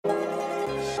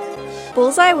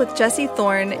Bullseye with Jesse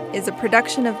Thorne is a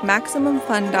production of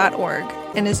MaximumFun.org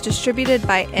and is distributed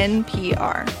by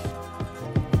NPR.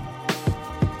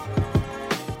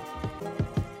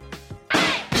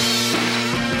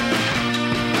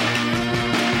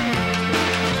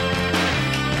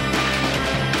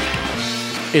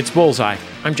 It's Bullseye.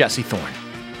 I'm Jesse Thorne.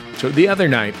 So the other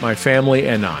night, my family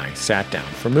and I sat down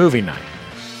for movie night.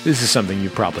 This is something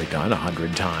you've probably done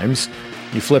 100 times.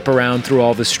 You flip around through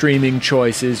all the streaming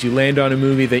choices, you land on a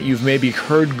movie that you've maybe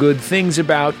heard good things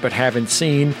about but haven't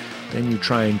seen, then you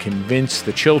try and convince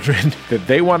the children that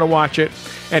they want to watch it.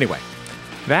 Anyway,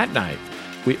 that night,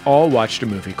 we all watched a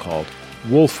movie called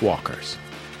Wolfwalkers.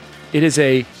 It is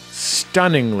a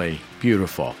stunningly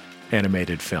beautiful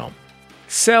animated film.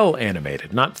 Cell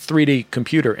animated, not 3D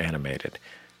computer animated.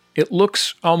 It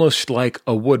looks almost like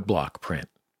a woodblock print.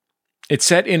 It's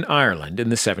set in Ireland in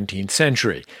the 17th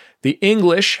century. The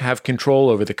English have control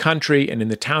over the country, and in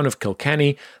the town of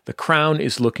Kilkenny, the Crown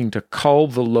is looking to cull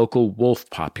the local wolf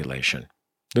population.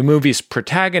 The movie's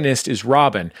protagonist is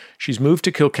Robin. She's moved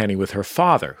to Kilkenny with her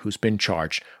father, who's been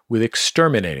charged with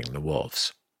exterminating the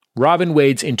wolves. Robin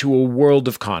wades into a world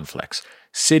of conflicts.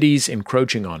 Cities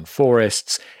encroaching on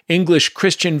forests, English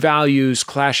Christian values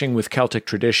clashing with Celtic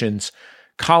traditions,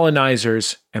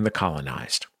 colonizers and the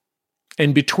colonized.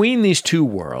 And between these two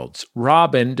worlds,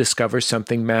 Robin discovers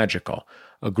something magical,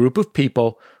 a group of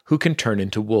people who can turn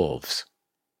into wolves.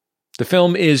 The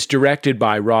film is directed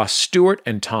by Ross Stewart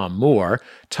and Tom Moore.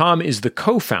 Tom is the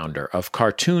co-founder of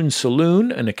Cartoon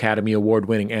Saloon, an Academy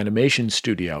Award-winning animation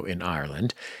studio in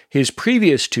Ireland. His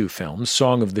previous two films,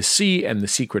 Song of the Sea and The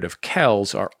Secret of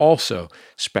Kells, are also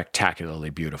spectacularly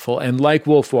beautiful, and like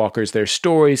Wolfwalkers, their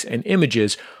stories and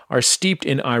images are steeped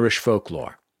in Irish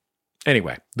folklore.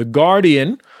 Anyway, The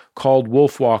Guardian called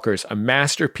Wolfwalkers a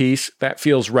masterpiece. That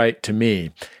feels right to me.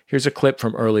 Here's a clip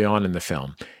from early on in the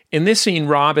film. In this scene,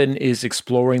 Robin is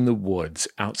exploring the woods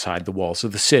outside the walls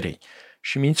of the city.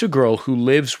 She meets a girl who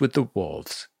lives with the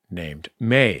wolves named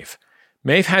Maeve.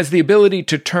 Maeve has the ability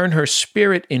to turn her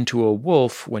spirit into a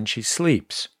wolf when she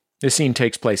sleeps. This scene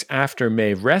takes place after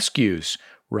Maeve rescues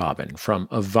Robin from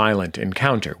a violent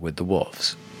encounter with the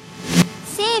wolves.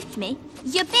 Saved me?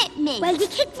 You bit me. Well, you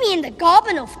kicked me in the gob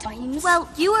enough times. Well,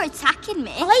 you were attacking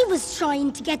me. I was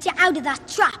trying to get you out of that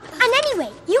trap. And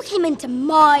anyway, you came into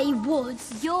my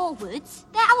woods. Your woods?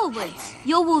 They're our woods.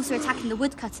 Your wolves are attacking the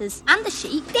woodcutters and the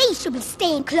sheep. They should be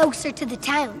staying closer to the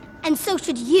town. And so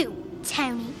should you,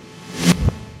 Townie.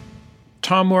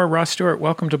 Tom Moore, Ross Stewart,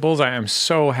 welcome to Bullseye. I'm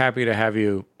so happy to have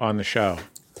you on the show.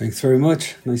 Thanks very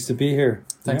much. Nice to be here.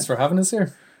 Thanks for having us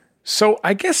here. So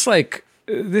I guess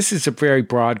this is a very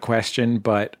broad question,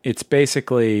 but it's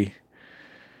basically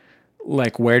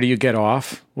where do you get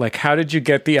off? How did you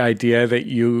get the idea that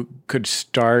you could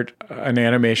start an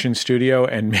animation studio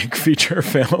and make feature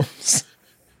films?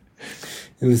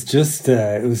 It was just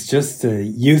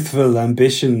youthful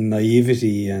ambition,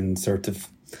 naivety, and sort of,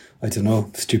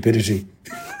 stupidity.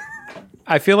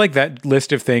 I feel like that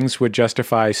list of things would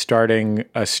justify starting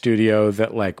a studio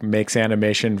that makes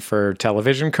animation for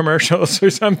television commercials or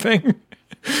something.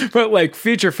 But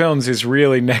feature films is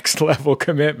really next level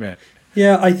commitment.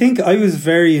 Yeah, I think I was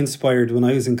very inspired when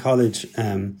I was in college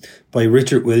by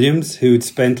Richard Williams, who'd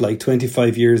spent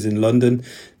 25 years in London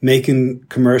making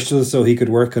commercials so he could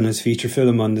work on his feature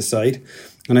film on the side.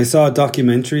 And I saw a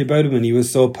documentary about him, and he was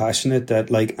so passionate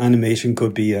that animation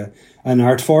could be an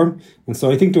art form. And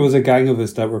so I think there was a gang of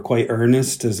us that were quite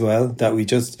earnest as well, that we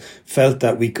just felt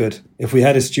that we could, if we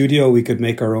had a studio, we could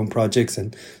make our own projects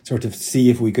and sort of see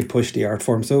if we could push the art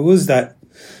form. So it was that,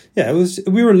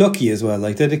 we were lucky as well,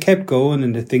 that it kept going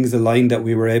and the things aligned that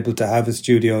we were able to have a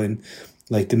studio in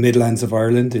the Midlands of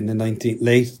Ireland in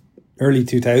the early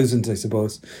 2000s, I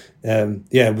suppose.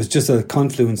 It was just a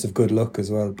confluence of good luck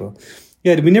as well. But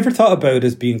yeah, we never thought about it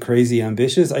as being crazy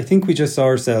ambitious. I think we just saw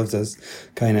ourselves as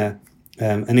kind of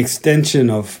an extension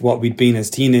of what we'd been as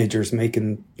teenagers,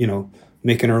 making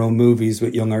our own movies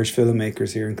with young Irish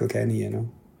filmmakers here in Kilkenny,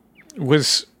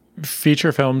 Was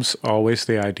feature films always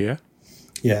the idea?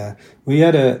 Yeah, we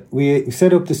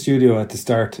set up the studio at the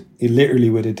start, literally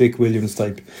with a Dick Williams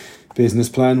type business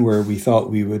plan, where we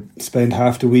thought we would spend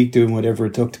half the week doing whatever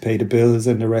it took to pay the bills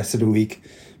and the rest of the week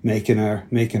making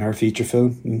our feature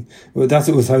film. And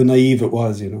was how naive it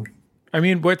was, I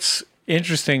mean, what's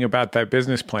interesting about that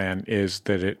business plan is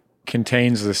that it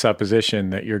contains the supposition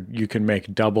that you can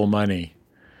make double money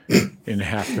in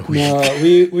half the week. No,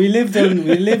 we lived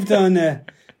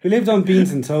on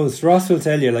beans and toast. Ross will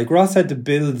tell you, Ross had to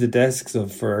build the desks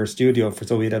for our studio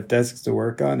so we'd have desks to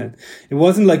work on. And it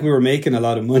wasn't like we were making a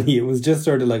lot of money. It was just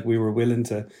sort of we were willing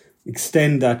to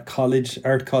extend that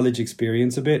art college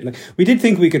experience a bit. Like, we did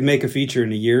think we could make a feature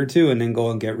in a year or two and then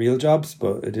go and get real jobs,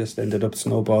 but it just ended up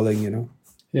snowballing, you know.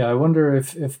 Yeah, I wonder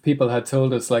if people had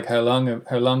told us like how long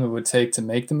it would take to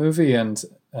make the movie and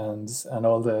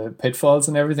all the pitfalls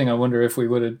and everything. I wonder if we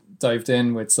would have dived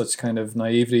in with such kind of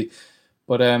naivety.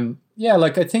 But yeah,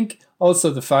 like I think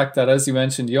also the fact that, as you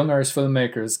mentioned, young Irish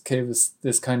filmmakers gave us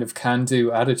this kind of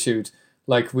can-do attitude.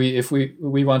 Like if we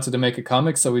wanted to make a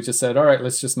comic, so we just said, all right,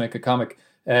 let's just make a comic.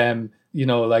 You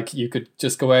know, like you could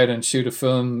just go out and shoot a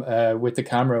film with the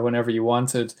camera whenever you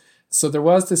wanted. So there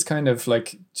was this kind of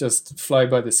like just fly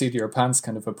by the seat of your pants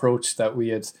kind of approach that we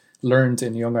had learned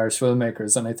in Young Irish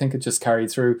Filmmakers. And I think it just carried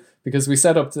through because we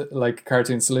set up like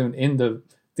Cartoon Saloon in the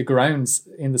grounds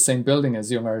in the same building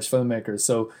as Young Irish Filmmakers.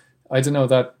 So I don't know,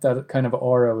 that kind of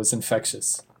aura was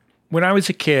infectious. When I was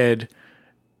a kid,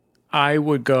 I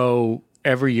would go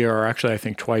every year, or actually I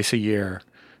think twice a year,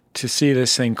 to see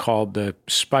this thing called the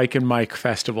Spike and Mike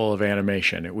Festival of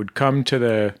Animation. It would come to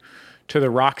the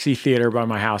Roxy Theater by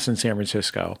my house in San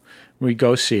Francisco. We'd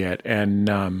go see it.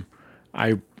 And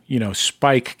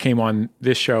Spike came on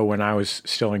this show when I was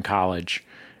still in college.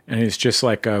 And he's just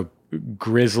like a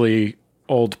grizzly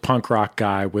old punk rock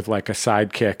guy with like a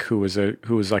sidekick who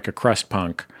was like a crust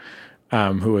punk,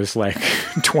 who was like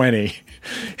 20.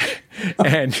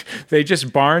 And they just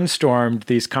barnstormed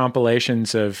these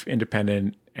compilations of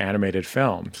independent animated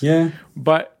films. Yeah.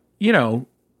 But, you know,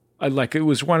 like it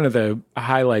was one of the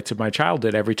highlights of my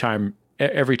childhood every time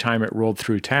it rolled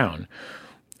through town.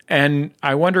 And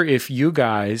I wonder if you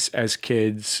guys as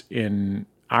kids in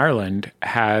Ireland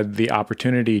had the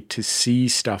opportunity to see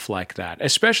stuff like that,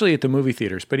 especially at the movie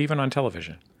theaters, but even on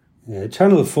television. Yeah,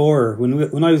 Channel 4,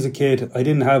 when I was a kid, I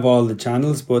didn't have all the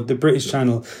channels, but the British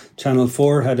channel, Channel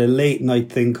 4, had a late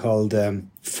night thing called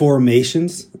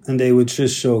Formations, and they would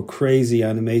just show crazy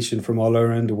animation from all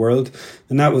around the world,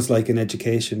 and that was like an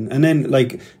education. And then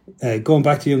like going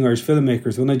back to Young Irish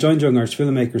Filmmakers, when I joined Young Irish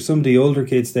Filmmakers, some of the older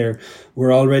kids there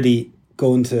were already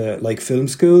going to like film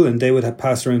school, and they would have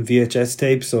passed around VHS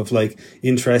tapes of like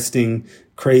interesting,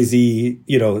 crazy,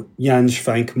 you know, Jan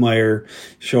Schwankmeyer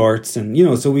shorts. And, you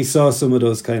know, so we saw some of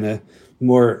those kind of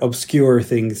more obscure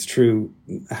things through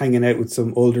hanging out with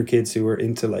some older kids who were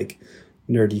into like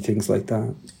nerdy things like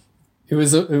that. It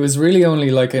was really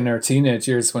only like in our teenage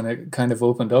years when it kind of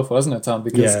opened up, wasn't it, Tom?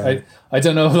 Because yeah. I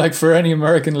don't know, like for any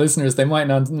American listeners, they might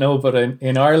not know, but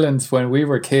in Ireland, when we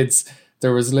were kids,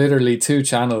 there was literally 2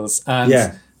 channels,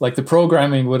 and like the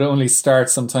programming would only start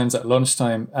sometimes at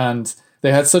lunchtime, and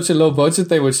they had such a low budget,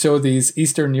 they would show these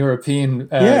Eastern European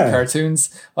cartoons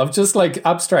of just like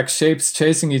abstract shapes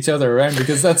chasing each other around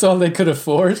because that's all they could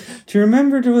afford. Do you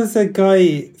remember there was a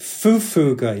guy,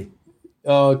 Fufu guy?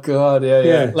 Oh God,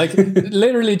 yeah. Like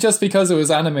literally just because it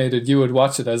was animated, you would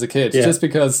watch it as a kid. Yeah. Just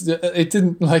because it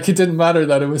didn't matter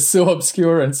that it was so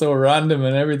obscure and so random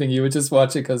and everything. You would just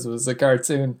watch it because it was a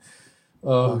cartoon.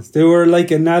 Oh. There were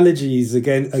like analogies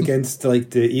against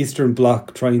like the Eastern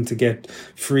Bloc trying to get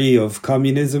free of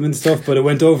communism and stuff, but it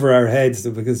went over our heads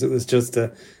because it was just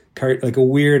like a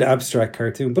weird abstract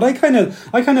cartoon. But I kind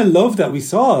of love that we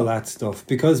saw all that stuff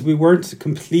because we weren't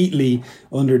completely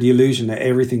under the illusion that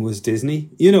everything was Disney.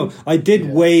 You know, I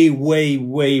did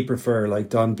way prefer like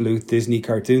Don Bluth Disney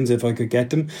cartoons if I could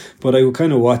get them, but I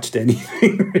kind of watched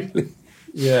anything really.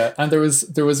 Yeah, and there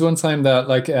was one time that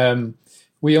like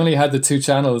we only had the 2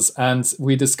 channels, and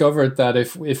we discovered that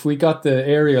if we got the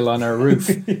aerial on our roof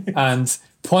and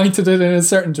pointed it in a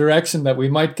certain direction, that we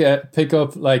might pick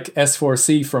up like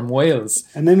S4C from Wales.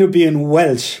 And then it would be in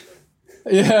Welsh.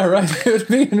 Yeah, right. It would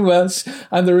be in Welsh,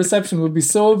 and the reception would be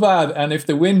so bad. And if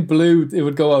the wind blew, it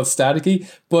would go all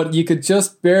staticky, but you could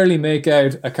just barely make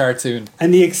out a cartoon.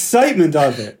 And the excitement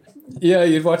of it. Yeah,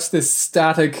 you'd watch this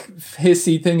static,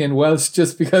 hissy thing in Welsh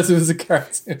just because it was a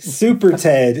cartoon. Super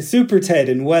Ted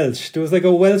in Welsh. There was like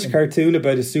a Welsh cartoon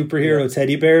about a superhero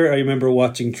teddy bear. I remember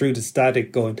watching through the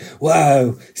static going,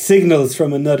 wow, signals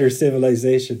from another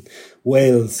civilization.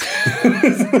 Wales.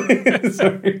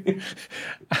 Sorry.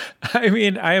 I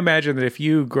mean, I imagine that if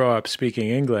you grow up speaking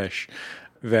English,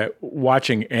 that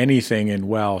watching anything in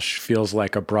Welsh feels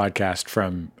like a broadcast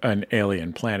from an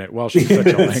alien planet. Welsh is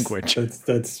such a language.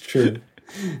 That's true.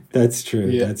 That's true.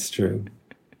 Yeah. That's true.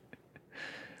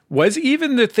 Was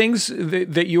even the things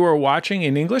that you were watching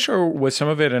in English, or was some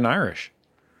of it in Irish?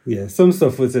 Yeah, some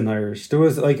stuff was in Irish. There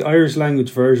was like Irish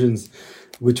language versions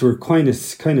which were kind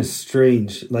of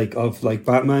strange, like of like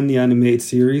Batman the animated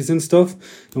series and stuff.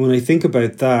 And when I think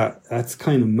about that, that's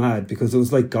kind of mad because it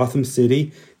was like Gotham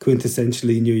City,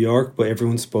 quintessentially New York, but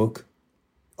everyone spoke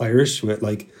Irish with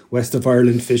like West of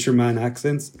Ireland fisherman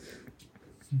accents.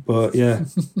 But yeah.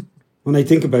 When I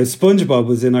think about it, SpongeBob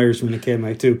was in Irish when it came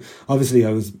out too. Obviously,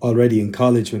 I was already in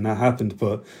college when that happened,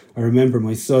 but I remember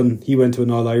my son, he went to an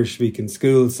all-Irish speaking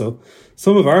school, so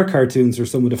some of our cartoons were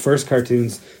some of the first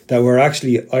cartoons that were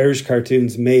actually Irish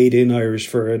cartoons made in Irish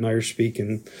for an Irish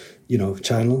speaking,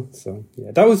 channel. So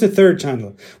yeah, that was the third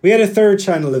channel. We had a third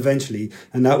channel eventually,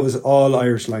 and that was all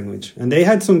Irish language. And they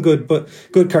had some good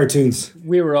cartoons.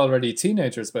 We were already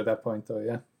teenagers by that point, though,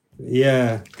 yeah.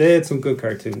 Yeah, they had some good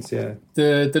cartoons, yeah.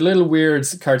 The little weird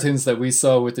cartoons that we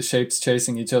saw with the shapes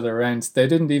chasing each other around, they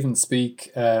didn't even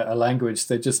speak a language.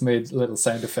 They just made little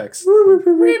sound effects.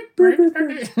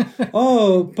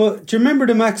 Oh, but do you remember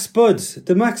the Max Spuds?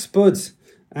 The Max Spuds.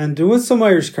 And there was some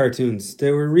Irish cartoons. They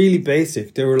were really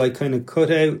basic. They were like kind of cut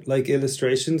out like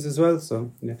illustrations as well.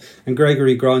 So yeah. And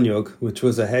Gregory Gronyog, which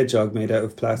was a hedgehog made out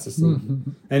of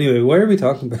plasticine. Anyway, what are we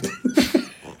talking about?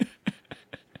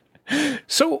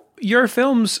 So your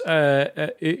films,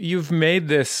 you've made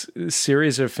this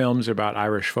series of films about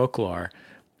Irish folklore.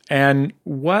 And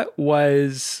what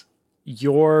was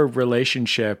your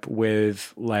relationship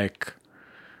with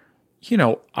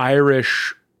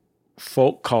Irish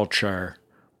folk culture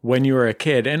when you were a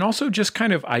kid, and also just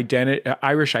kind of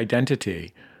Irish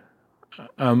identity?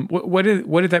 What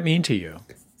did that mean to you?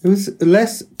 It was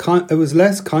less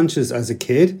conscious as a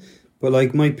kid, but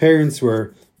like my parents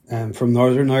were from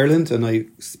Northern Ireland, and I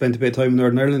spent a bit of time in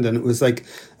Northern Ireland, and it was like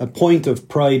a point of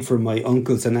pride for my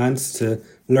uncles and aunts to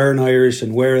learn Irish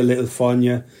and wear a little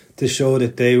fáinne to show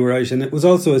that they were Irish. And it was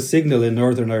also a signal in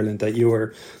Northern Ireland that you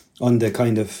were on the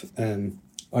kind of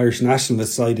Irish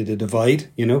nationalist side of the divide,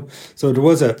 So there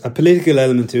was a political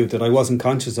element to it that I wasn't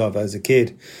conscious of as a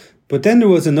kid. But then there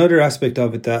was another aspect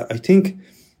of it that I think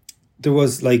there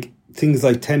was like things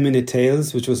like 10-minute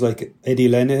tales, which was like Eddie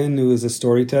Lenihan, who was a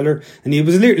storyteller. And he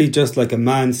was literally just like a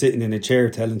man sitting in a chair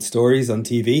telling stories on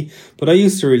TV. But I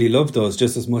used to really love those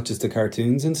just as much as the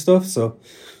cartoons and stuff. So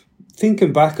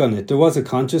thinking back on it, there was a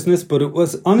consciousness, but it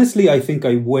was honestly, I think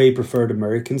I way preferred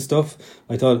American stuff.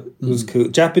 I thought it was cool.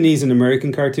 Japanese and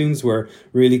American cartoons were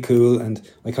really cool, and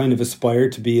I kind of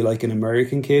aspired to be like an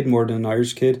American kid more than an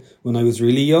Irish kid when I was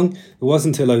really young. It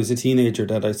wasn't until I was a teenager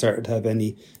that I started to have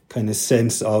any kind of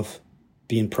sense of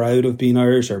being proud of being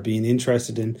Irish or being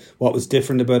interested in what was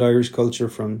different about Irish culture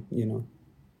from,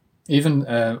 Even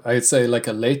I'd say like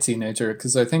a late teenager,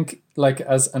 because I think like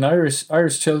as an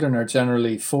Irish children are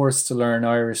generally forced to learn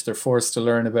Irish. They're forced to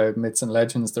learn about myths and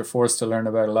legends. They're forced to learn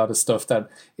about a lot of stuff that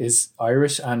is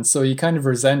Irish, and so you kind of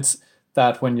resent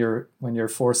that when you're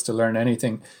forced to learn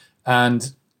anything.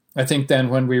 And I think then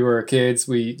when we were kids,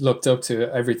 we looked up to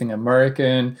everything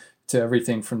American, to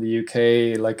everything from the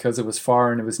UK, like because it was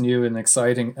foreign, it was new and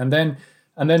exciting, and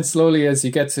then slowly, as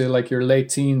you get to like your late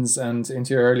teens and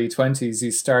into your early 20s,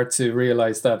 you start to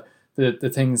realize that the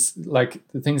things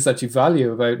that you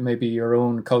value about maybe your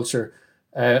own culture,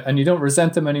 and you don't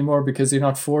resent them anymore because you're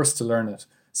not forced to learn it.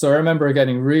 So I remember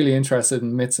getting really interested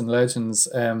in myths and legends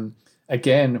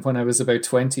again when I was about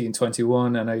 20 and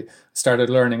 21, and I started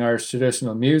learning Irish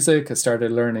traditional music. I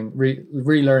started learning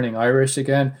relearning Irish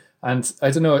again. And I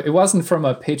don't know, it wasn't from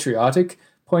a patriotic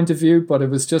point of view, but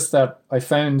it was just that I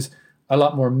found a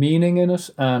lot more meaning in it,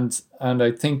 and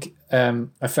I think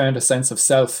I found a sense of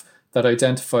self that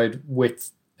identified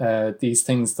with these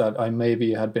things that I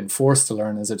maybe had been forced to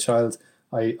learn as a child.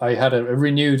 I had a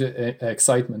renewed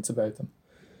excitement about them.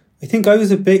 I think I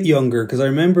was a bit younger because I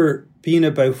remember being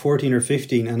about 14 or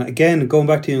 15, and again, going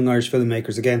back to Young Irish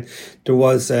Filmmakers again, there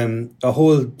was a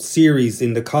whole series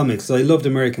in the comics. So I loved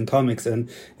American comics, and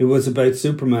it was about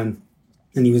Superman,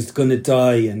 and he was going to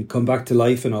die and come back to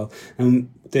life and all. And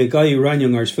the guy who ran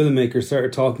Young Irish Filmmakers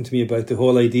started talking to me about the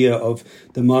whole idea of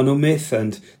the monomyth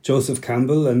and Joseph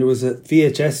Campbell, and there was a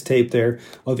VHS tape there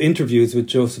of interviews with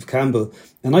Joseph Campbell,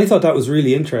 and I thought that was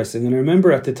really interesting. And I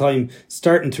remember at the time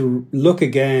starting to look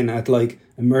again at like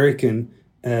American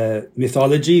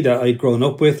mythology that I'd grown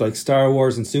up with, like Star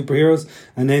Wars and superheroes,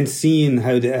 and then seeing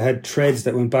how they had threads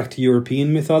that went back to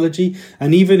European mythology,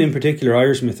 and even in particular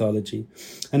Irish mythology.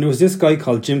 And there was this guy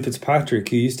called Jim Fitzpatrick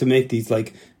who used to make these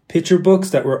like picture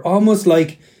books that were almost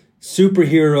like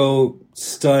superhero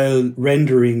style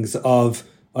renderings of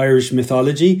Irish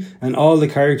mythology, and all the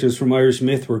characters from Irish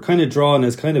myth were kind of drawn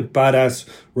as kind of badass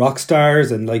rock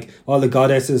stars, and like all the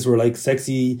goddesses were like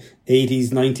sexy 80s,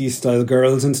 90s style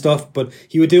girls and stuff. But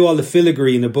he would do all the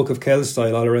filigree in the Book of Kells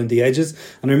style all around the edges,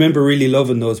 and I remember really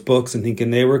loving those books and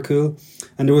thinking they were cool.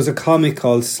 And there was a comic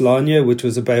called Sláine, which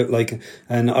was about like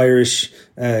an Irish,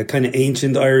 kind of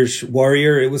ancient Irish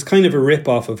warrior. It was kind of a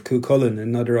rip-off of Cuchulainn,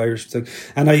 another Irish thing.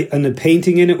 And the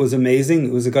painting in it was amazing.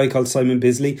 It was a guy called Simon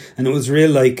Bisley, and it was real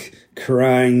like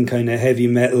Kerrang, kind of heavy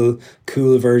metal,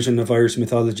 cool version of Irish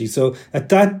mythology. So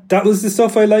that was the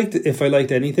stuff I liked, if I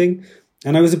liked anything.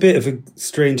 And I was a bit of a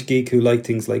strange geek who liked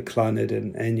things like Clannad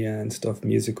and Enya and stuff,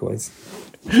 music-wise.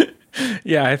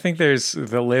 Yeah, I think there's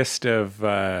the list of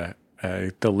like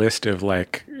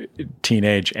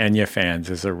teenage Enya fans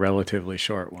is a relatively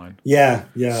short one. Yeah,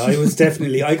 I was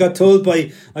definitely. I got told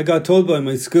by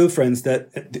my school friends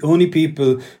that the only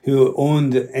people who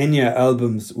owned Enya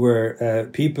albums were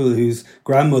people whose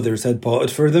grandmothers had bought it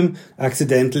for them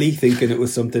accidentally, thinking it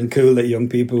was something cool that young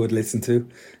people would listen to.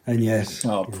 And yet,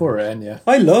 oh, poor Enya.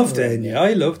 I loved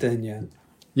Enya.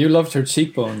 You loved her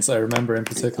cheekbones, I remember in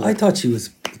particular. I thought she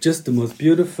was just the most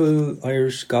beautiful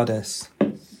Irish goddess.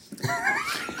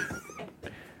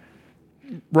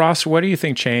 Ross, what do you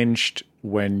think changed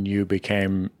when you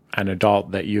became an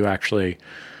adult that you actually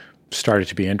started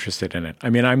to be interested in it? I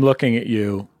mean, I'm looking at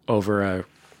you over a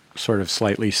sort of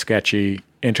slightly sketchy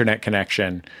internet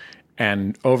connection,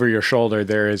 and over your shoulder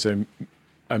there is a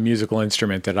musical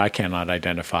instrument that I cannot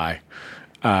identify,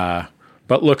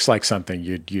 but looks like something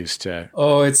you'd use to...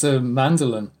 Oh, it's a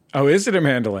mandolin. Oh, is it a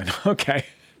mandolin? Okay.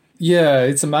 Yeah,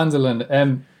 it's a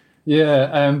mandolin.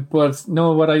 But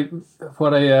no, what I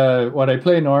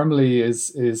play normally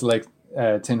is like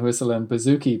tin whistle and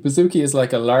bouzouki. Bouzouki is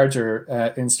like a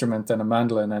larger instrument than a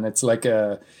mandolin, and it's like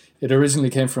it originally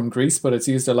came from Greece, but it's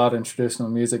used a lot in traditional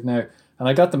music now. And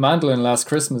I got the mandolin last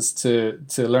Christmas to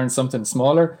learn something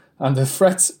smaller, and the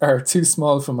frets are too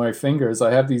small for my fingers. I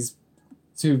have these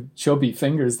two chubby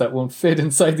fingers that won't fit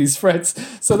inside these frets,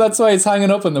 so that's why it's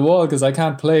hanging up on the wall, because I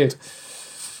can't play it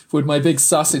with my big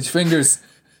sausage fingers.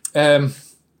 Yeah,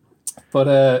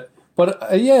 I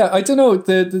don't know.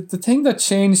 The thing that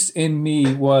changed in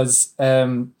me was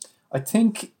I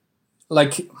think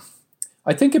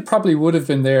it probably would have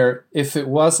been there if it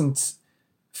wasn't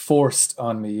forced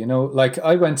on me, you know. Like,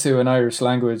 I went to an Irish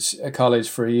language college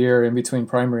for a year in between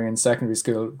primary and secondary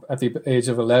school at the age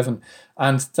of 11,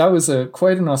 and that was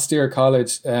quite an austere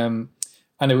college, and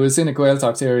it was in a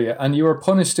Gaeltacht area, and you were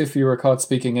punished if you were caught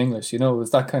speaking English, you know. It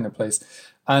was that kind of place.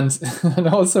 And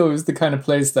also it was the kind of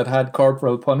place that had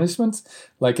corporal punishment.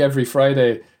 Like, every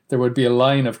Friday there would be a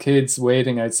line of kids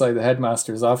waiting outside the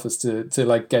headmaster's office to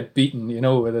like get beaten, you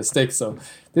know, with a stick. So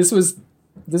this was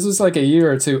like a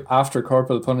year or two after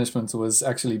corporal punishment was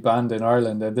actually banned in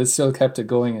Ireland, and this still kept it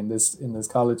going in this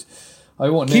college. I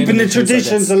won't name keeping the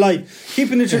traditions alive.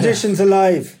 Keeping the traditions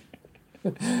alive.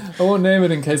 I won't name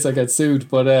it in case I get sued,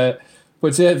 but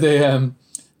yeah,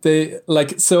 they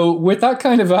like, so with that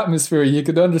kind of atmosphere, you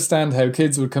could understand how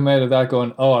kids would come out of that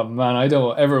going, oh man, I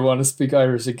don't ever want to speak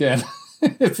Irish again,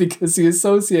 because you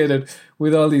associate it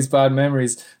with all these bad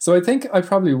memories. So I think I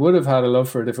probably would have had a love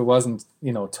for it if it wasn't,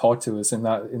 you know, taught to us in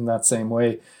that same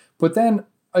way. But then,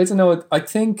 I don't know, I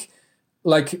think,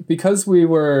 like, because we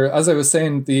were, as I was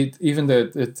saying, even the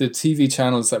TV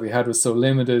channels that we had was so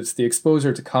limited, the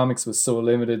exposure to comics was so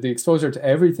limited, the exposure to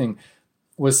everything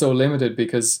was so limited,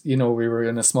 because, you know, we were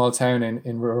in a small town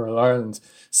in rural Ireland.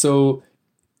 So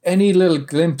any little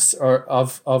glimpse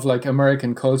of like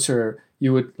American culture,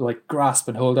 you would like grasp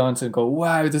and hold on to and go,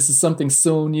 wow, this is something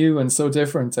so new and so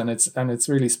different, and it's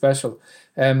really special.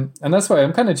 And that's why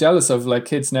I'm kind of jealous of like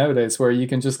kids nowadays, where you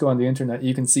can just go on the internet,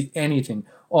 you can see anything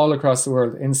all across the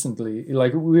world instantly.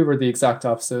 Like, we were the exact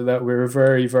opposite, that we were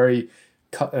very, very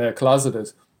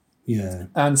closeted. Yeah.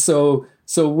 And so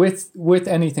with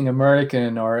anything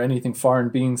American or anything foreign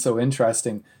being so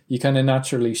interesting, you kind of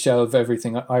naturally shelve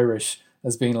everything Irish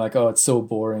as being like, oh, it's so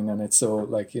boring and it's so,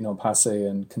 like, you know, passé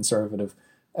and conservative.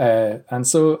 And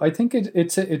so I think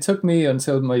it took me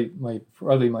until my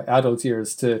probably my adult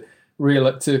years to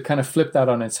kind of flip that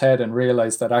on its head and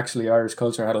realize that actually Irish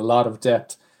culture had a lot of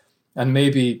depth, and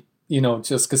maybe, you know,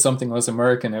 just because something was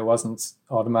American, it wasn't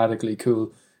automatically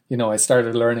cool. You know, I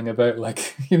started learning about,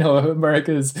 like, you know,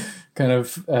 America's kind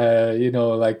of, you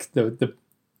know, like the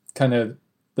kind of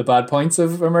the bad points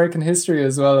of American history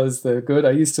as well as the good.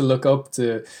 I used to look up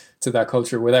to that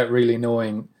culture without really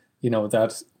knowing, you know,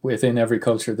 that within every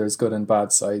culture there's good and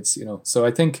bad sides, you know. So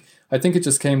I think it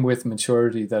just came with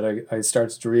maturity that I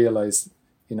started to realize,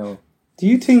 you know. Do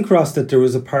you think, Ross, that there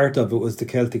was a part of it was the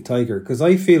Celtic Tiger? Because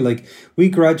I feel like we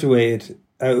graduated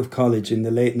out of college in the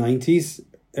late 90s,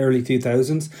 early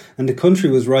 2000s, and the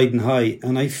country was riding high.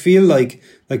 And I feel like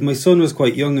my son was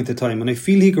quite young at the time, and I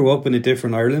feel he grew up in a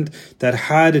different Ireland that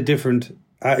had a different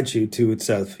attitude to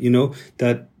itself, you know,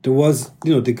 that there was,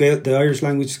 you know, the Irish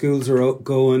language schools are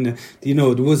going, you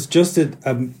know, there was just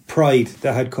a pride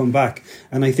that had come back.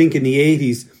 And I think in the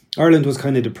 80s, Ireland was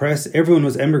kind of depressed. Everyone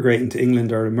was emigrating to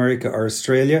England or America or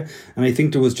Australia, and I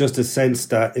think there was just a sense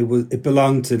that it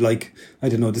belonged to, like, I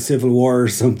don't know, the Civil War or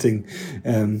something.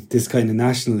 This kind of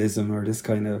nationalism or this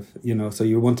kind of, so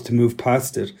you wanted to move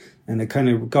past it, and it kind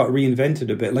of got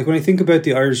reinvented a bit. Like when I think about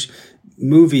the Irish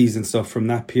movies and stuff from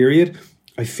that period,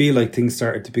 I feel like things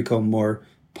started to become more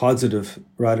positive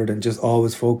rather than just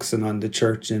always focusing on the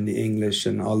church and the English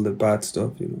and all the bad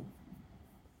stuff.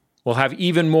 We'll have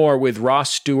even more with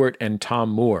Ross Stewart and Tom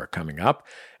Moore coming up.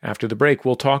 After the break,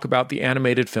 we'll talk about the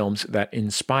animated films that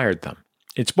inspired them.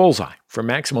 It's Bullseye from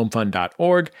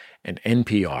MaximumFun.org and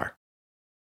NPR.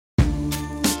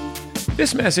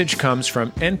 This message comes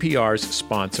from NPR's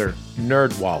sponsor,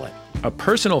 NerdWallet, a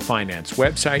personal finance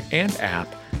website and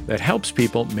app that helps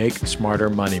people make smarter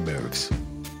money moves.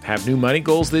 Have new money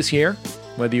goals this year?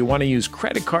 Whether you want to use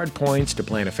credit card points to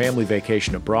plan a family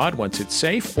vacation abroad once it's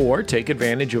safe, or take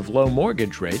advantage of low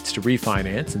mortgage rates to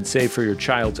refinance and save for your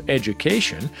child's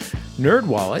education,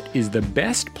 NerdWallet is the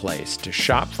best place to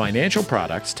shop financial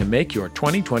products to make your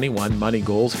 2021 money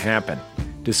goals happen.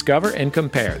 Discover and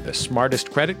compare the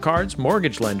smartest credit cards,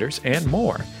 mortgage lenders, and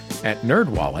more at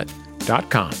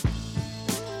nerdwallet.com.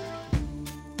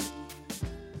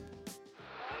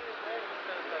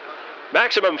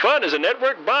 Maximum Fun is a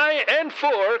network by and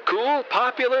for cool,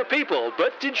 popular people.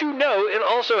 But did you know it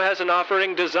also has an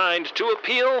offering designed to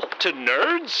appeal to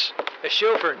nerds? A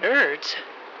show for nerds?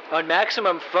 On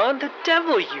Maximum Fun? The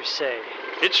devil, you say?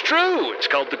 It's true. It's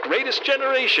called The Greatest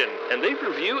Generation, and they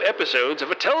review episodes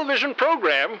of a television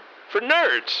program for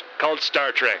nerds called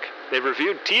Star Trek. They've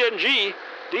reviewed TNG,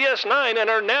 DS9, and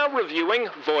are now reviewing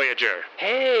Voyager.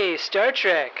 Hey, Star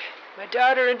Trek. My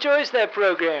daughter enjoys that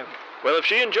program. Well, if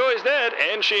she enjoys that,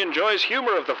 and she enjoys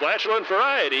humor of the flatulent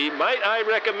variety, might I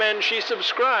recommend she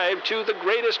subscribe to The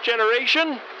Greatest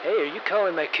Generation? Hey, are you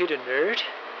calling my kid a nerd?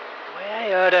 Boy,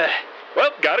 I oughta... Well,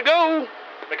 gotta go.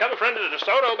 Become a friend of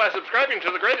DeSoto by subscribing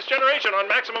to The Greatest Generation on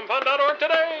MaximumFun.org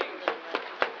today.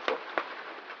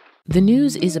 The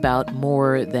news is about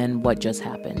more than what just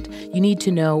happened. You need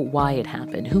to know why it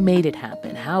happened, who made it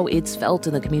happen, how it's felt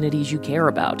in the communities you care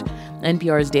about.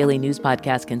 NPR's daily news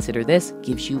podcast, Consider This,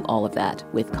 gives you all of that,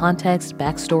 with context,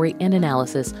 backstory, and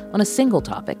analysis on a single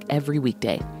topic every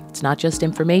weekday. It's not just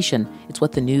information, it's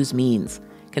what the news means.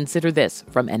 Consider This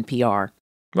from NPR.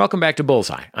 Welcome back to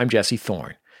Bullseye. I'm Jesse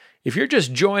Thorne. If you're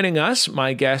just joining us,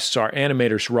 my guests are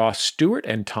animators Ross Stewart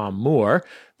and Tom Moore.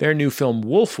 Their new film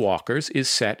Wolfwalkers is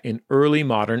set in early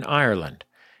modern Ireland.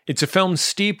 It's a film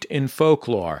steeped in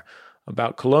folklore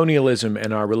about colonialism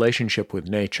and our relationship with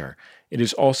nature. It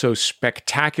is also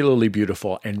spectacularly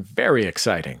beautiful and very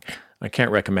exciting. I can't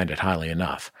recommend it highly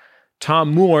enough.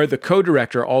 Tom Moore, the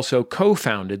co-director, also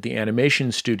co-founded the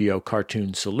animation studio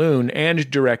Cartoon Saloon and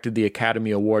directed the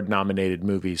Academy Award-nominated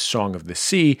movies Song of the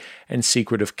Sea and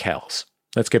Secret of Kells.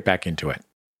 Let's get back into it.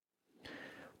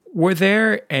 Were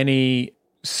there any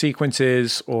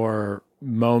sequences or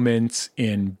moments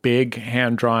in big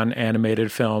hand-drawn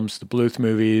animated films, the Bluth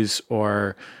movies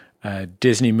or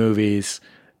Disney movies,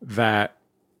 that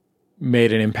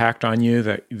made an impact on you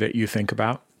that you think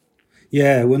about?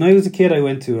 Yeah, when I was a kid, I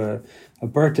went to a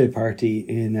birthday party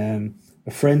in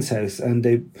a friend's house, and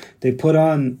they put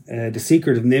on The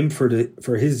Secret of Nim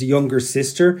for his younger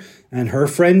sister and her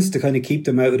friends to kind of keep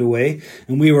them out of the way.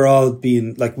 And we were all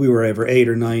being, like, we were ever 8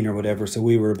 or 9 or whatever, so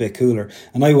we were a bit cooler.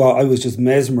 And I was just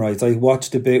mesmerized. I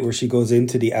watched the bit where she goes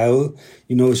into the owl.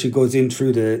 She goes in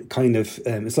through the kind of,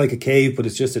 it's like a cave, but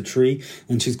it's just a tree.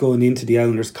 And she's going into the owl,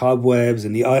 and there's cobwebs,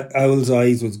 and the owl's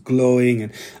eyes was glowing.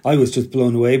 And I was just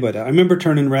blown away by that. I remember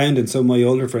turning around, and some of my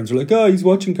older friends were like, oh, he's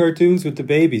watching cartoons with the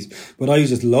babies. But I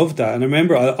just loved that. And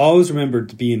I always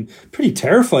remembered being pretty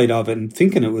terrified of it and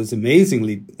thinking it was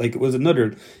amazingly, like, it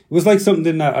was like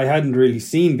something that I hadn't really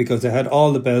seen, because it had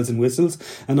all the bells and whistles,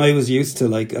 and I was used to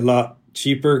like a lot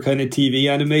cheaper kind of TV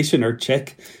animation or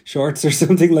Czech shorts or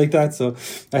something like that, so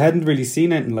I hadn't really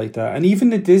seen anything like that. And even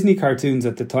the Disney cartoons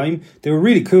at the time, they were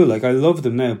really cool. Like, I love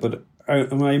them now, but I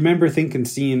remember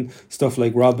seeing stuff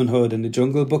like Robin Hood and the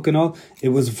Jungle Book and all, it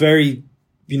was very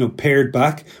pared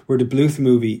back, where the Bluth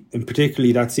movie, and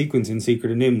particularly that sequence in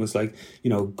Secret of Nim, was like,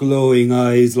 glowing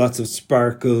eyes, lots of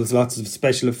sparkles, lots of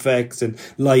special effects and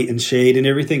light and shade and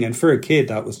everything. And for a kid,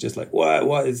 that was just like,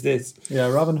 what is this? Yeah,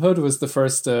 Robin Hood was the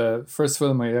first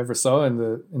film I ever saw in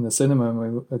the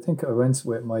cinema. I think I went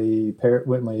with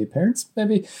my parents,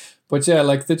 maybe. But yeah,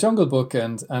 like the Jungle Book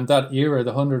and that era,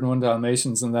 the 101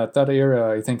 Dalmatians, and that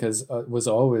era, I think was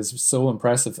always so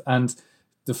impressive. And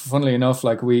funnily enough,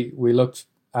 like we looked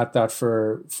at that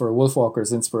for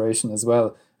Wolfwalkers inspiration as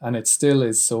well, and it still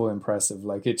is so impressive.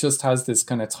 Like, it just has this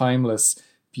kind of timeless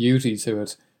beauty to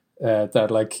it,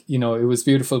 that like, you know, it was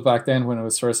beautiful back then when it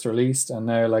was first released, and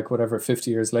now like whatever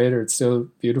 50 years later it's still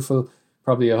beautiful.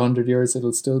 Probably 100 years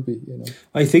it'll still be, you know.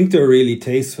 I think they're really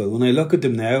tasteful. When I look at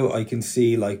them now, I can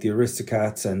see like the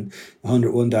Aristocats and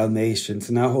 101 Dalmatians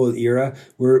and that whole era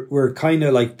were kind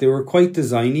of like, they were quite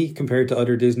designy compared to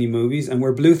other Disney movies, and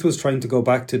where Bluth was trying to go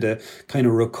back to the kind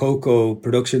of Rococo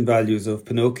production values of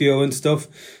Pinocchio and stuff,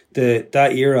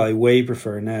 that era I way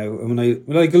prefer now. And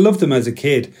I loved them as a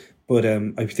kid, but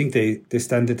I think they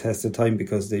stand the test of time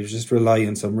because they just rely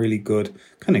on some really good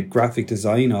kind of graphic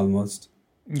design almost.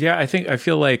 Yeah, I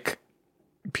feel like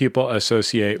people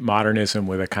associate modernism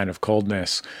with a kind of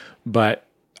coldness, but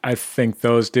I think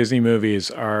those Disney movies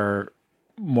are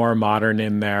more modern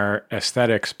in their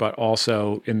aesthetics, but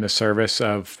also in the service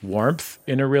of warmth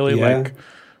in a really like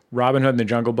Robin Hood and the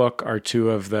Jungle Book are two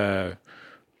of the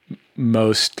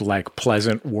most like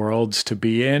pleasant worlds to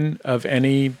be in of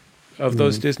any of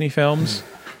those Disney films.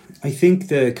 I think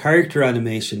the character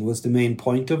animation was the main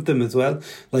point of them as well.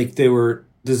 Like they were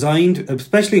designed,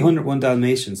 especially 101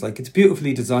 Dalmatians, like it's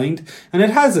beautifully designed and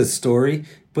it has a story,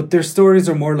 but their stories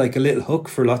are more like a little hook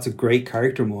for lots of great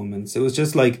character moments. It was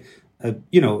just like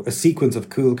a sequence of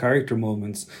cool character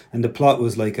moments, and the plot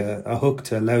was like a hook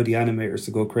to allow the animators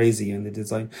to go crazy in the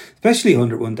design, especially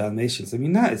 101 Dalmatians. I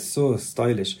mean, that is so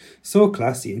stylish, so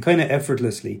classy, and kind of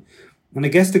effortlessly. And I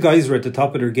guess the guys were at the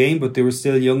top of their game, but they were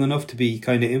still young enough to be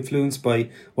kind of influenced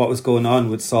by what was going on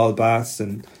with Saul Bass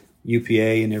and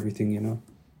UPA and everything, you know.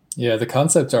 Yeah, the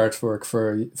concept artwork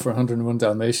for 101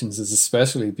 Dalmatians is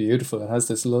especially beautiful. It has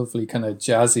this lovely kind of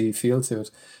jazzy feel to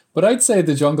it. But I'd say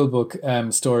the Jungle Book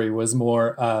story was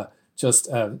more just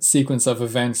a sequence of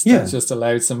events that just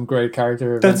allowed some great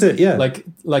character events. That's it, yeah.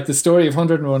 Like the story of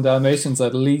 101 Dalmatians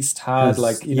at least had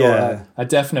a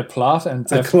definite plot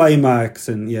and a climax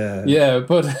and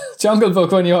but Jungle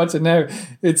Book, when you watch it now,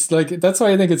 it's like, that's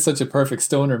why I think it's such a perfect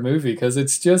stoner movie, because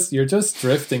it's just, you're just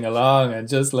drifting along and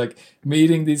just like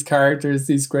meeting these characters,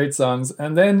 these great songs,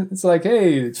 and then it's like,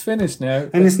 hey, it's finished now.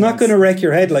 And it's not going to wreck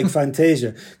your head like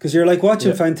Fantasia, because you're like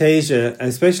watching Fantasia,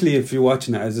 especially if you're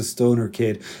watching it as a stoner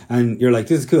kid, and you're like,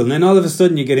 this is cool, and then all of a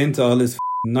sudden you get into all this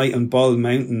night on Bald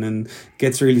Mountain and it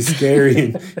gets really scary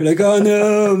and you're like, oh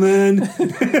no, man.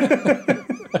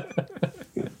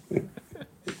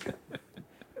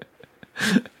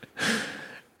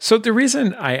 So the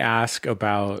reason I ask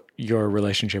about your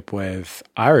relationship with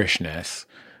Irishness,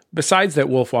 besides that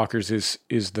Wolfwalkers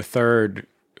is the third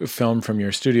film from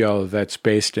your studio that's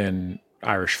based in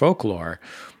Irish folklore,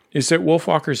 is that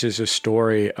Wolfwalkers is a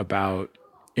story about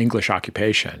English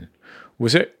occupation.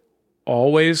 Was it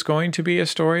always going to be a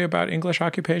story about English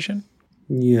occupation?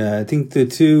 Yeah, I think the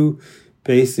two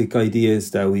basic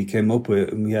ideas that we came up with,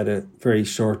 and we had a very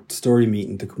short story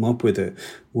meeting to come up with it,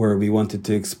 where we wanted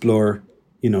to explore,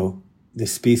 the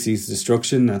species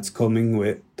destruction that's coming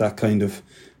with that kind of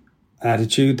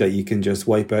attitude that you can just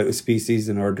wipe out a species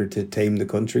in order to tame the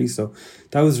country. So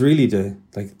that was really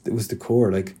it was the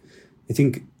core. Like, I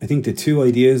think the two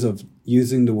ideas of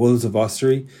using the wolves of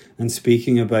Ossory and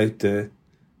speaking about the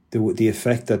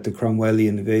effect that the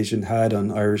Cromwellian invasion had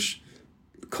on Irish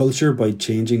culture by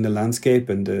changing the landscape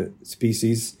and the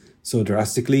species so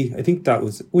drastically. I think that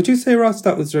was, would you say, Ross,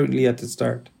 that was really at the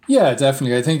start? Yeah,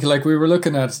 definitely. I think like we were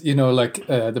looking at,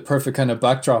 the perfect kind of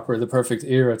backdrop or the perfect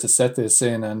era to set this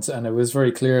in. And it was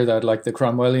very clear that like the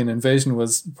Cromwellian invasion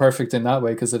was perfect in that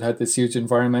way because it had this huge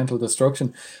environmental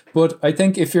destruction. But I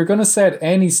think if you're going to set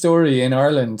any story in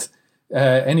Ireland,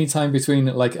 any time between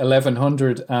like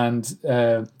 1100 and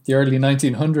the early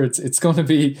 1900s, it's going to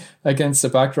be against the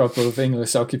backdrop of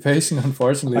English occupation,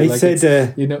 unfortunately.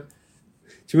 Do you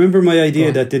remember my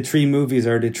idea that the three movies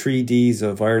are the 3 Ds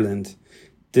of Ireland?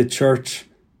 The Church,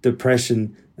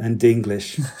 Depression, and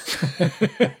English.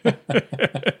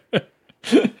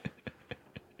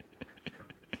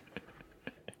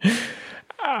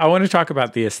 I want to talk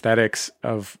about the aesthetics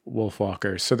of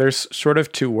Wolfwalkers. So there's sort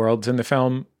of two worlds in the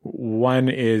film. One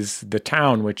is the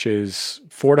town, which is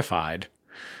fortified.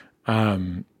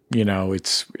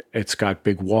 It's got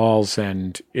big walls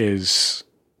and is,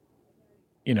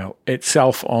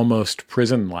 itself almost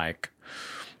prison-like.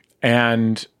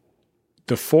 And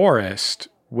the forest,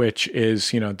 which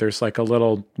is, there's like a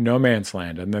little no man's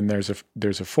land, and then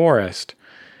there's a forest,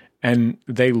 and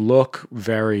they look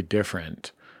very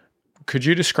different. Could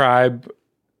you describe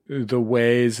the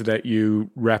ways that you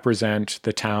represent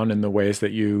the town and the ways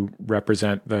that you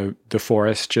represent the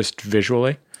forest just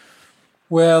visually?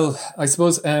 Well, I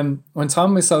suppose when Tom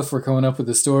and myself were coming up with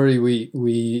the story,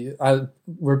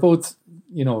 we're both,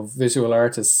 visual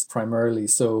artists primarily.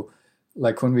 So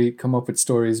like when we come up with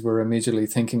stories, we're immediately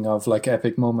thinking of like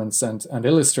epic moments and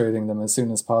illustrating them as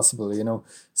soon as possible, you know.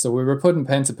 So we were putting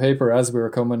pen to paper as we were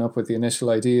coming up with the initial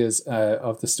ideas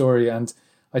of the story. And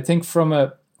I think from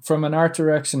an art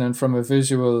direction and from a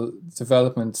visual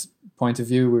development point of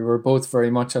view, we were both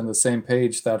very much on the same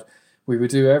page that we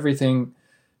would do everything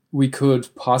we could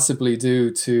possibly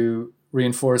do to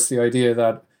reinforce the idea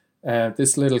that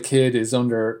this little kid is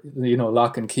under, you know,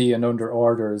 lock and key and under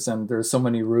orders, and there's so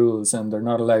many rules, and they're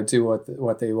not allowed to do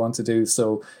what they want to do.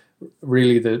 So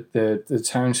really the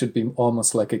town should be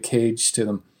almost like a cage to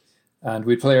them. And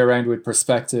we'd play around with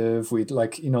perspective. We'd,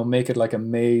 like, you know, make it like a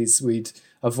maze. We'd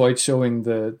avoid showing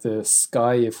the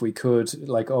sky if we could,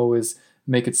 like always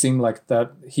make it seem like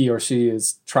that he or she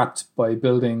is trapped by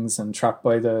buildings and trapped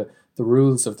by the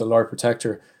rules of the Lord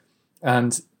Protector.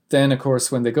 And then, of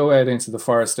course, when they go out into the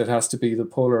forest, it has to be the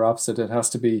polar opposite. It has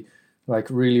to be like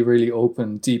really, really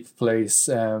open, deep place,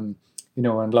 you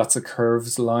know, and lots of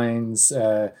curves, lines,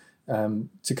 to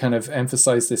kind of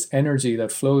emphasize this energy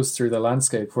that flows through the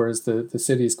landscape. Whereas the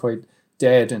city is quite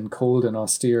dead and cold and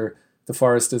austere, the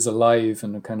forest is alive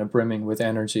and kind of brimming with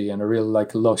energy and a real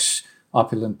like lush,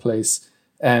 opulent place.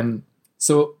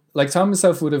 So like Tom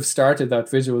himself would have started that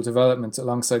visual development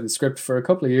alongside the script for a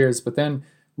couple of years, but then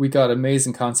we got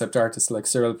amazing concept artists like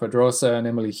Cyril Pedrosa and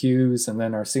Emily Hughes, and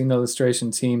then our scene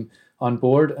illustration team on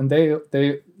board, and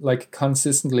they like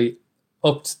consistently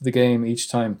upped the game each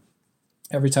time.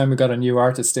 Every time we got a new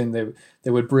artist in,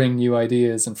 they would bring new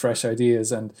ideas and fresh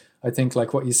ideas, and I think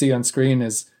like what you see on screen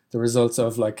is the results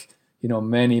of, like, you know,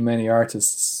 many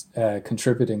artists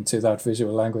contributing to that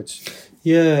visual language.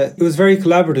 Yeah, it was very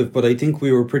collaborative, but I think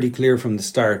we were pretty clear from the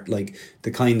start, like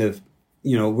the kind of,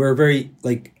 you know, we're very,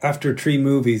 like, after 3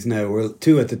 movies now, or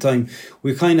 2 at the time,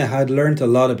 we kind of had learnt a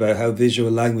lot about how visual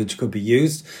language could be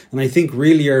used. And I think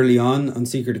really early on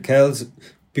Secret of Kells,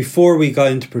 before we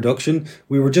got into production,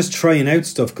 we were just trying out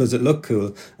stuff because it looked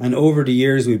cool. And over the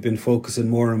years, we've been focusing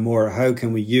more and more, how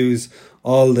can we use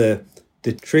all the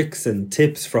tricks and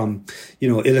tips from, you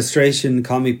know, illustration,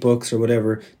 comic books or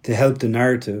whatever to help the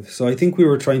narrative. So I think we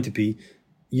were trying to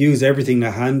use everything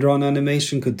that hand-drawn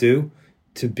animation could do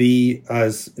to be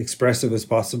as expressive as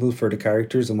possible for the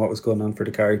characters and what was going on for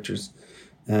the characters,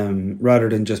 rather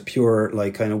than just pure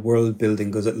like kind of world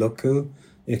building because it looked cool.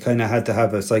 It kind of had to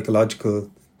have a psychological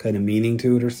kind of meaning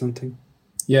to it or something.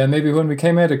 Yeah, maybe when we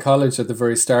came out of college at the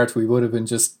very start, we would have been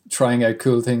just trying out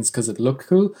cool things because it looked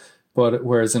cool. But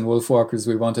whereas in Wolfwalkers,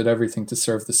 we wanted everything to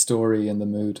serve the story and the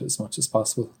mood as much as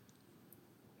possible.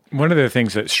 One of the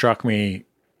things that struck me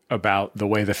about the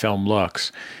way the film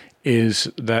looks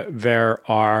is that there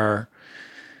are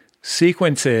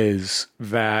sequences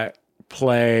that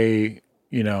play,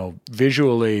 you know,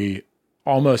 visually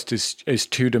almost as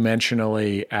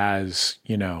two-dimensionally as,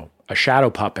 you know, a shadow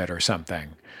puppet or something.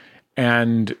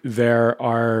 And there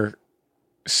are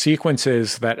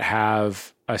sequences that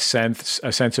have a sense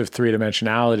of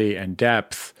three-dimensionality and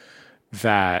depth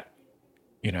that,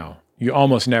 you know, you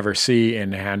almost never see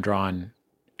in hand-drawn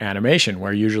animation,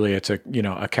 where usually it's a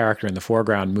character in the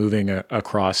foreground moving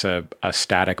across a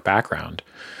static background.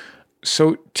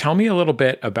 So tell me a little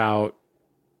bit about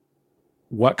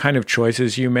what kind of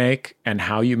choices you make and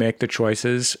how you make the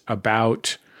choices,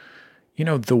 about, you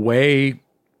know, the way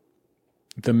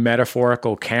the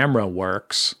metaphorical camera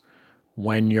works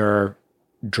when you're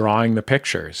drawing the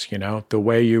pictures, you know, the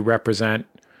way you represent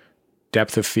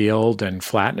depth of field and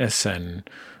flatness and,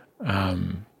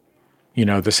 you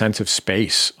know, the sense of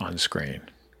space on screen.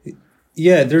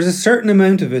 Yeah, there's a certain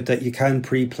amount of it that you can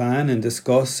pre-plan and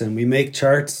discuss, and we make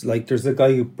charts. Like there's a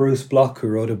guy, Bruce Block, who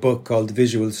wrote a book called The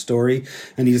Visual Story,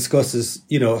 and he discusses,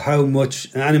 you know, how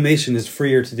much animation is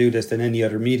freer to do this than any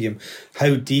other medium.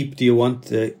 How deep do you want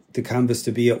the canvas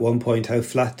to be at one point? How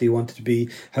flat do you want it to be?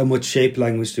 How much shape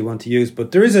language do you want to use?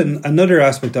 But there is another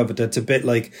aspect of it that's a bit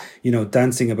like, you know,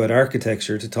 dancing about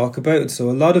architecture to talk about. So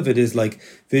a lot of it is like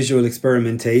visual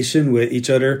experimentation with each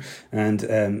other, and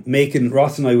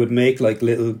Ross and I would make like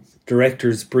little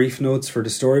director's brief notes for the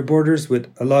storyboarders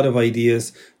with a lot of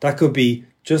ideas. That could be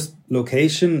just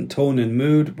location, tone and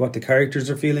mood, what the characters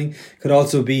are feeling. Could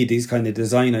also be these kind of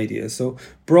design ideas. So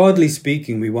broadly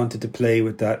speaking, we wanted to play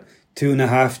with that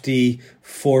 2.5D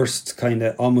forced kind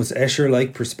of almost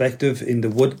Escher-like perspective in the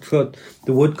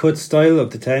woodcut style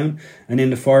of the town, and in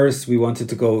the forest we wanted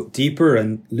to go deeper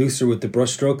and looser with the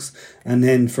brushstrokes. And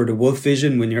then for the wolf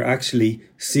vision, when you're actually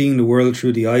seeing the world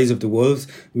through the eyes of the wolves,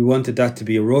 we wanted that to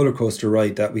be a roller coaster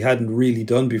ride that we hadn't really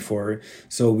done before.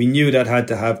 So we knew that had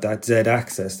to have that Z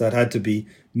axis, that had to be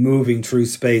moving through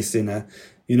space in a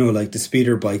you know, like the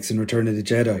speeder bikes in Return of the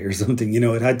Jedi or something. You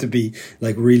know, it had to be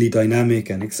like really dynamic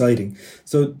and exciting.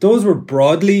 So those were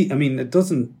broadly, I mean, it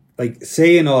doesn't, like,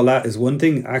 saying all that is one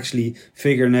thing. Actually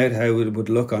figuring out how it would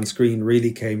look on screen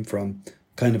really came from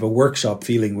kind of a workshop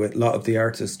feeling with a lot of the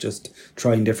artists just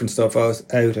trying different stuff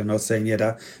out and us saying,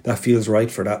 yeah, that feels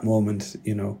right for that moment,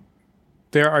 you know.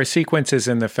 There are sequences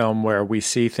in the film where we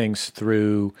see things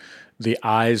through the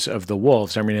eyes of the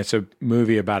wolves. I mean, it's a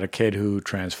movie about a kid who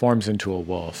transforms into a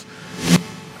wolf.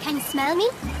 Can you smell me?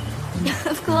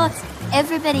 Of course,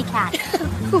 everybody can.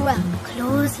 Well,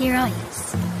 close your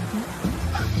eyes.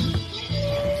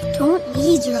 You don't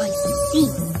need your eyes to see.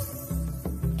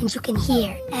 And you can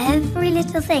hear every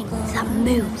little thing that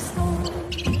moves.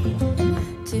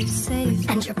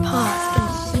 And your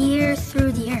paws can hear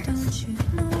through the earth.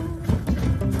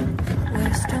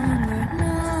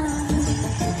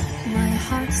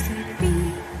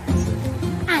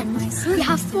 And you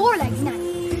have 4 legs now.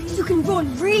 You can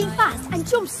run really fast and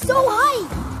jump so high.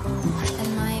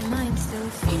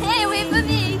 Hey, wait for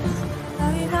me.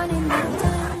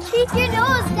 Keep your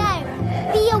nose down.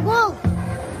 Be a wolf.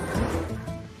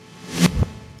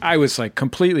 I was like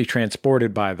completely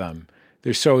transported by them.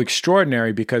 They're so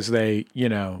extraordinary because they, you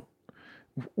know,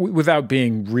 without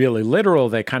being really literal,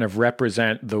 they kind of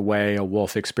represent the way a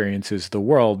wolf experiences the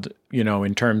world, you know,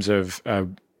 in terms of,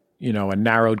 you know, a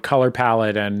narrowed color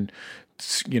palette and,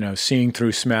 you know, seeing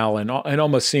through smell and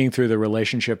almost seeing through the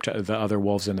relationship to the other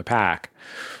wolves in the pack.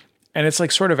 And it's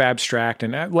like sort of abstract.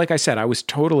 And like I said, I was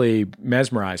totally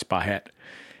mesmerized by it.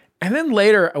 And then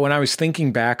later, when I was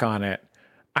thinking back on it,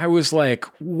 I was like,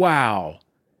 wow,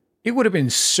 it would have been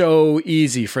so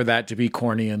easy for that to be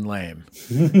corny and lame.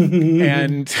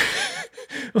 And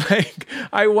like,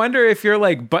 I wonder if you're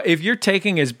like, but if you're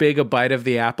taking as big a bite of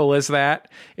the apple as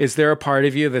that, is there a part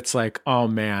of you that's like, oh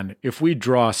man, if we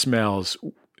draw smells,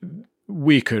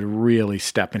 we could really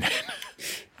step in it?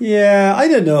 Yeah, I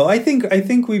don't know. I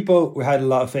think we both had a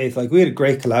lot of faith. Like, we had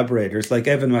great collaborators, like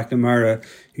Evan McNamara,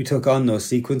 who took on those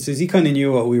sequences. He kind of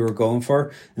knew what we were going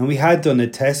for, and we had done a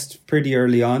test pretty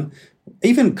early on.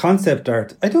 Even concept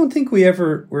art, I don't think we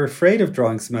ever were afraid of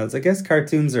drawing smells. I guess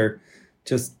cartoons are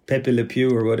just Pepe Le Pew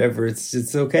or whatever.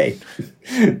 It's okay.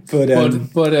 But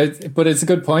it's a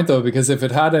good point though, because if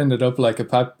it had ended up like a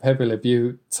Pepe Le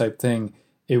Pew type thing,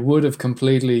 it would have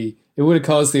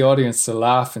caused the audience to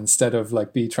laugh instead of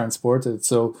like be transported.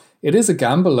 So it is a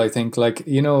gamble, I think. Like,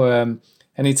 you know,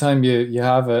 anytime you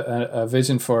have a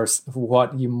vision for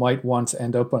what you might want to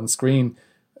end up on screen,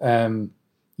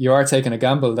 you are taking a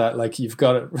gamble that like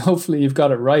hopefully you've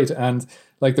got it right. And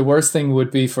like the worst thing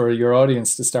would be for your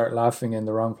audience to start laughing in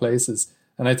the wrong places.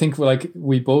 And I think like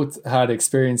we both had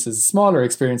smaller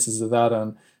experiences of that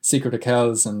on Secret of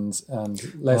Kells and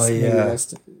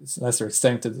lesser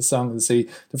extent to The Song of the Sea.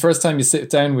 The first time you sit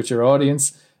down with your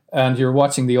audience and you're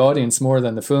watching the audience more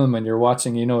than the film, and you're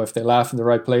watching, you know, if they laugh in the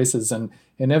right places, and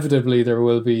inevitably there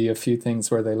will be a few things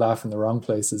where they laugh in the wrong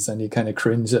places and you kind of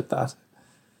cringe at that.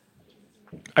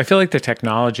 I feel like the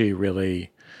technology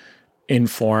really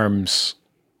informs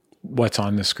what's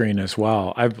on the screen as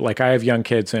well. I have young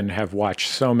kids and have watched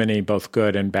so many both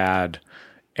good and bad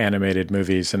animated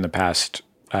movies in the past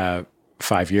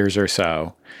 5 years or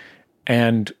so.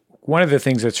 And one of the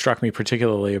things that struck me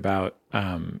particularly about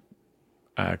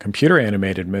computer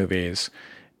animated movies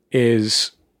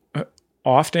is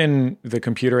often the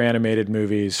computer animated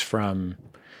movies from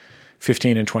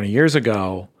 15 and 20 years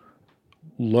ago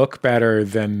look better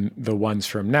than the ones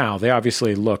from now. They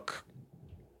obviously look,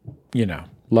 you know,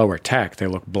 lower tech. They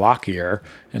look blockier,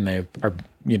 and they are,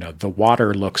 you know, the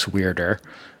water looks weirder.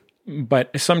 But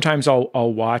sometimes I'll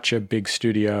watch a big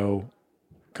studio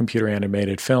computer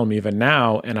animated film even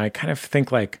now, and I kind of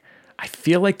think like, I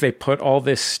feel like they put all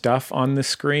this stuff on the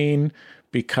screen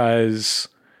because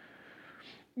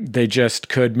they just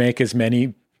could make as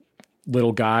many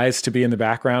little guys to be in the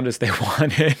background as they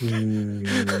wanted.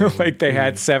 Like they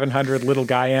had 700 little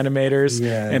guy animators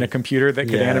in a computer that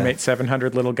could animate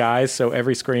 700 little guys. So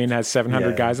every screen has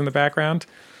 700 guys in the background.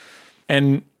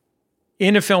 And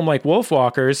in a film like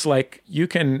Wolfwalkers, like you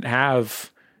can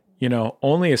have, you know,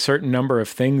 only a certain number of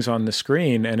things on the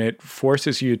screen, and it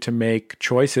forces you to make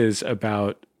choices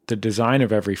about the design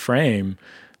of every frame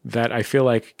that I feel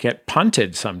like get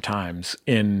punted sometimes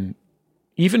in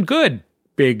even good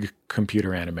big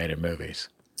computer animated movies.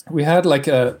 We had like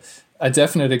a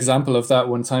definite example of that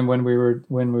one time when we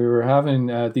were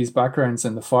having these backgrounds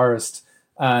in the forest,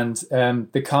 and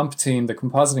the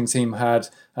compositing team had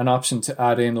an option to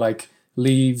add in like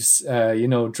leaves,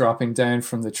 dropping down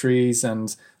from the trees,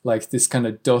 and like this kind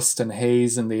of dust and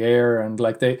haze in the air. And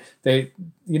like they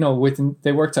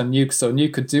worked on Nuke, so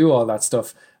Nuke could do all that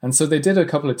stuff. And so they did a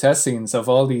couple of test scenes of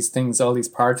all these things, all these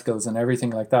particles and everything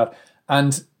like that.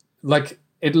 And like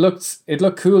it looked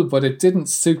cool, but it didn't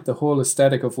suit the whole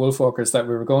aesthetic of Wolfwalkers that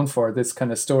we were going for, this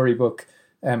kind of storybook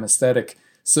aesthetic.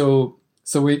 So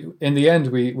we, in the end,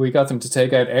 we got them to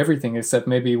take out everything except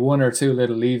maybe one or two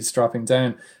little leaves dropping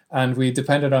down. And we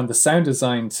depended on the sound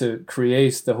design to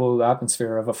create the whole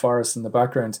atmosphere of a forest in the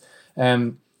background.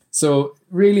 So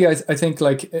really, I think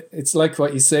like it's like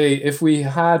what you say, if we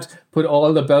had put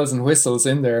all the bells and whistles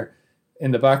in there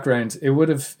in the background, it would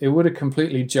have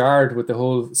completely jarred with the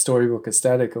whole storybook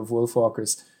aesthetic of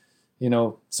Wolfwalkers.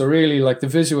 So really, like the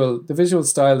visual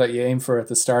style that you aim for at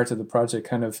the start of the project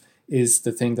kind of is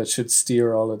the thing that should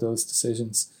steer all of those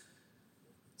decisions.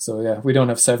 So yeah, we don't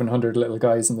have 700 little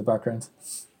guys in the background.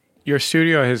 Your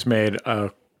studio has made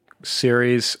a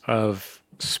series of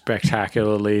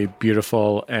spectacularly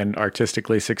beautiful and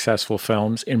artistically successful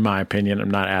films, in my opinion. I'm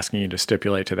not asking you to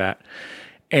stipulate to that.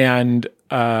 And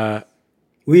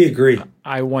we agree.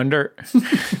 I wonder,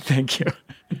 thank you.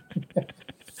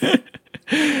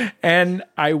 And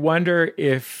I wonder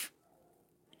if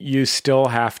you still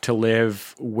have to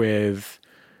live with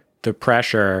the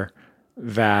pressure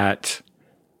that,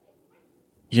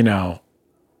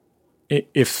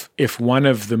 if one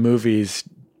of the movies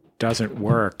doesn't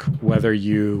work, whether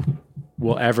you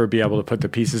will ever be able to put the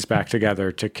pieces back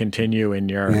together to continue in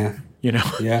your,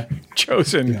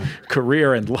 chosen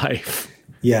career and life.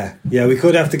 Yeah, we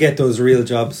could have to get those real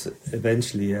jobs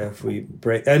eventually. Yeah, if we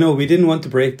break. I know we didn't want to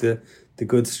break the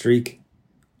good streak.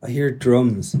 I hear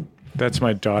drums. That's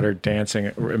my daughter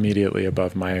dancing immediately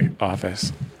above my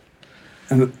office.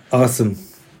 Awesome.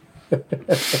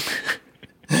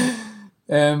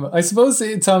 I suppose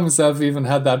Tom himself even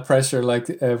had that pressure, like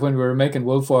when we were making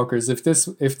Wolfwalkers. If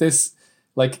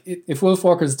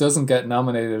Wolfwalkers doesn't get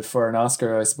nominated for an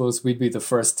Oscar, I suppose we'd be the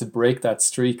first to break that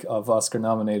streak of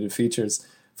Oscar-nominated features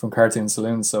from Cartoon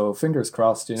Saloon. So fingers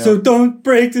crossed, So don't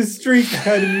break the streak,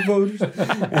 Academy voters.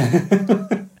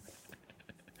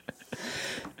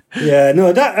 Yeah,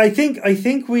 no, that I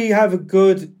think we have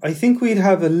we'd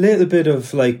have a little bit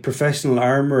of like professional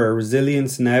armor or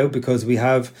resilience now, because we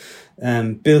have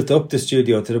built up the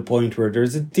studio to the point where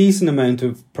there's a decent amount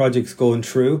of projects going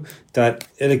through that,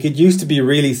 like, it used to be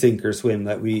really sink or swim,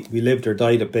 that we lived or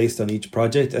died based on each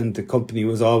project, and the company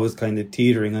was always kind of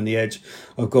teetering on the edge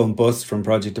of going bust from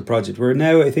project to project. Where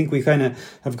now I think we kind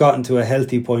of have gotten to a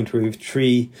healthy point where we've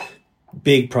 3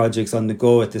 big projects on the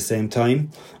go at the same time,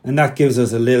 and that gives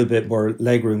us a little bit more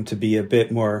legroom to be a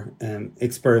bit more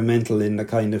experimental in the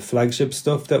kind of flagship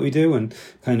stuff that we do, and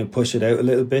kind of push it out a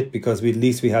little bit, because at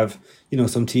least we have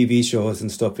some TV shows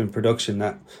and stuff in production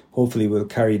that hopefully will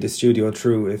carry the studio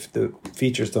through if the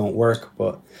features don't work.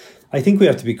 But I think we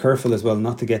have to be careful as well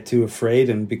not to get too afraid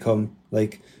and become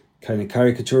like kind of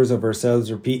caricatures of ourselves,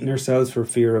 repeating ourselves for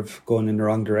fear of going in the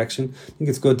wrong direction. I think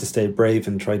it's good to stay brave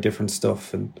and try different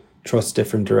stuff and trust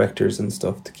different directors and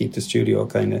stuff to keep the studio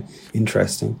kind of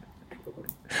interesting.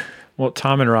 Well,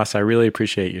 Tom and Ross, I really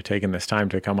appreciate you taking this time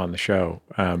to come on the show.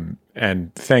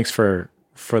 And thanks for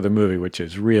the movie, which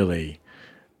is really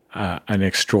an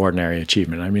extraordinary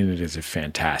achievement. I mean, it is a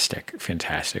fantastic,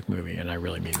 fantastic movie, and I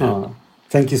really mean that.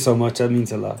 Thank you so much. That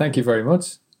means a lot. Thank you very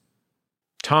much.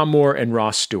 Tom Moore and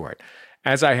Ross Stewart.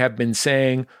 As I have been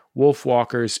saying,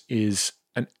 Wolfwalkers is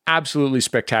an absolutely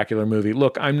spectacular movie.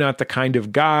 Look, I'm not the kind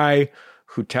of guy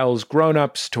who tells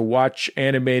grown-ups to watch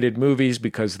animated movies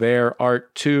because they're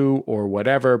art too or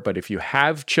whatever, but if you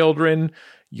have children,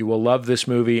 you will love this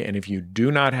movie, and if you do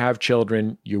not have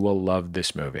children, you will love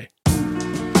this movie.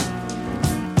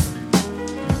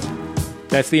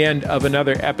 That's the end of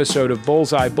another episode of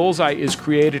Bullseye. Bullseye is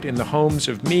created in the homes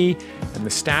of me and the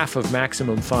staff of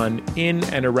Maximum Fun in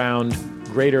and around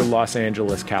greater Los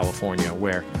Angeles, California,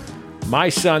 where my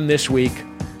son this week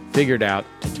figured out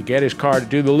that to get his car to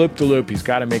do the loop-de-loop, he's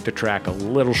got to make the track a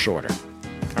little shorter.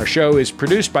 Our show is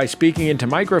produced by Speaking Into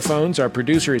Microphones. Our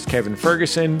producer is Kevin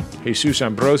Ferguson. Jesus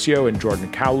Ambrosio and Jordan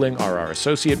Cowling are our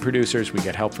associate producers. We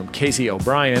get help from Casey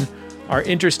O'Brien. Our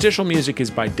interstitial music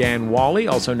is by Dan Wally,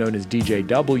 also known as DJ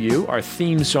W. Our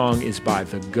theme song is by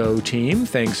the Go Team.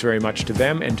 Thanks very much to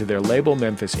them and to their label,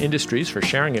 Memphis Industries, for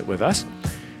sharing it with us.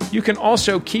 You can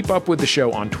also keep up with the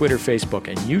show on Twitter, Facebook,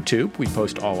 and YouTube. We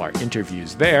post all our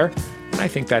interviews there. And I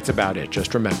think that's about it.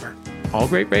 Just remember, all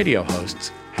great radio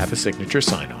hosts have a signature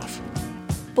sign-off.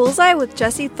 Bullseye with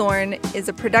Jesse Thorne is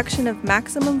a production of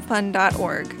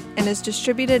MaximumFun.org and is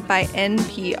distributed by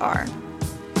NPR.